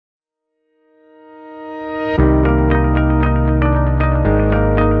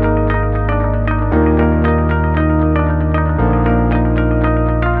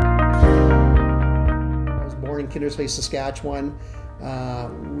Bay, Saskatchewan.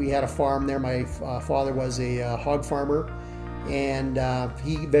 We had a farm there. My father was a hog farmer, and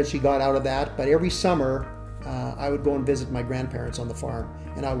he eventually got out of that. But every summer, I would go and visit my grandparents on the farm,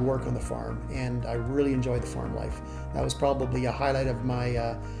 and I would work on the farm, and I really enjoyed the farm life. That was probably a highlight of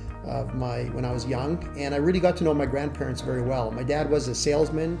my when I was young, and I really got to know my grandparents very well. My dad was a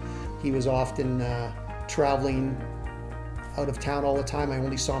salesman. He was often traveling out of town all the time. I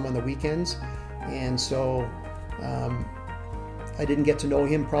only saw him on the weekends, and so I didn't get to know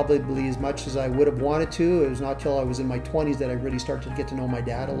him probably as much as I would have wanted to. It was not till I was in my 20s that I really started to get to know my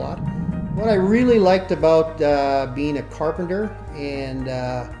dad a lot. What I really liked about being a carpenter, and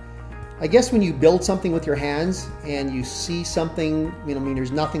I guess when you build something with your hands and you see something,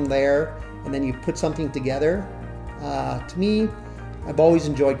 there's nothing there, and then you put something together, to me, I've always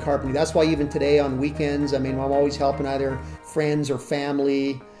enjoyed carpentry. That's why even today on weekends, I'm always helping either friends or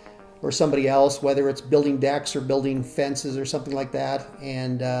family or somebody else, whether it's building decks or building fences or something like that.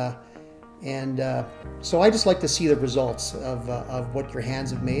 And so I just like to see the results of what your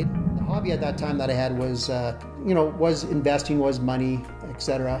hands have made. The hobby at that time that I had was, was investing, was money,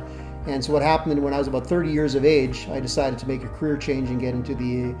 etc. And so what happened when I was about 30 years of age, I decided to make a career change and get into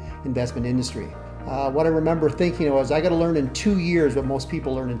the investment industry. What I remember thinking was, I got to learn in 2 years what most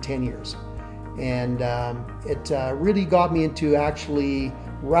people learn in 10 years. And it really got me into actually,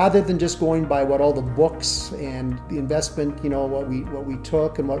 rather than just going by what all the books and the investment, what we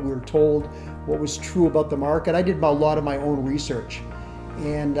took and what we were told, what was true about the market, I did a lot of my own research.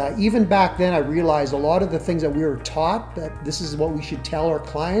 And even back then, I realized a lot of the things that we were taught, that this is what we should tell our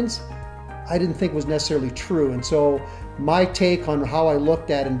clients, I didn't think was necessarily true. And so my take on how I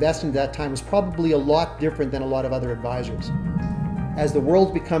looked at investing at that time was probably a lot different than a lot of other advisors. As the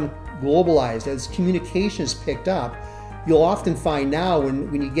world's become globalized, as communications picked up, you'll often find now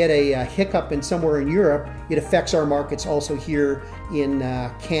when you get a hiccup in somewhere in Europe, it affects our markets also here in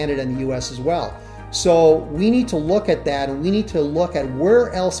Canada and the US as well. So we need to look at that, and we need to look at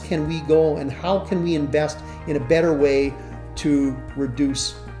where else can we go and how can we invest in a better way to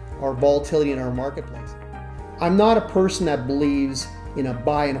reduce our volatility in our marketplace. I'm not a person that believes in a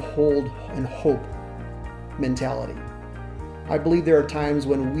buy and hold and hope mentality. I believe there are times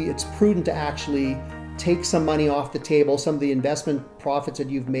when it's prudent to actually take some money off the table, some of the investment profits that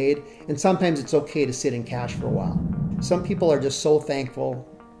you've made, and sometimes it's okay to sit in cash for a while. Some people are just so thankful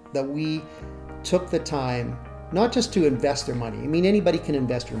that we took the time not just to invest their money. Anybody can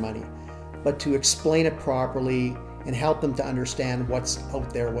invest your money, but to explain it properly and help them to understand what's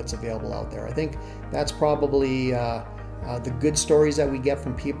out there, what's available out there. I think that's probably the good stories that we get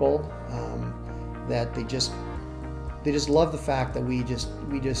from people, that they just love the fact that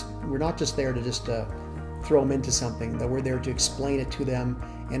we're not just there to just throw them into something, that we're there to explain it to them,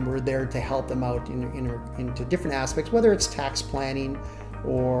 and we're there to help them out into different aspects, whether it's tax planning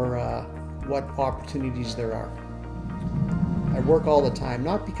or what opportunities there are. I work all the time,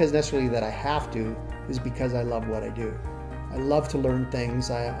 not because necessarily that I have to, is because I love what I do. I love to learn things.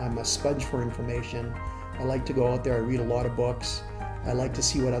 I'm a sponge for information. I like to go out there, I read a lot of books. I like to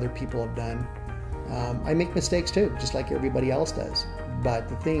see what other people have done. I make mistakes too, just like everybody else does. But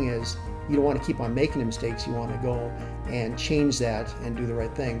the thing is, you don't want to keep on making the mistakes. You want to go and change that and do the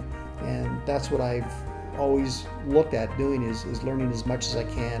right thing. And that's what I've always looked at doing, is learning as much as I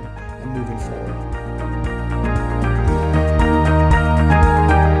can and moving forward.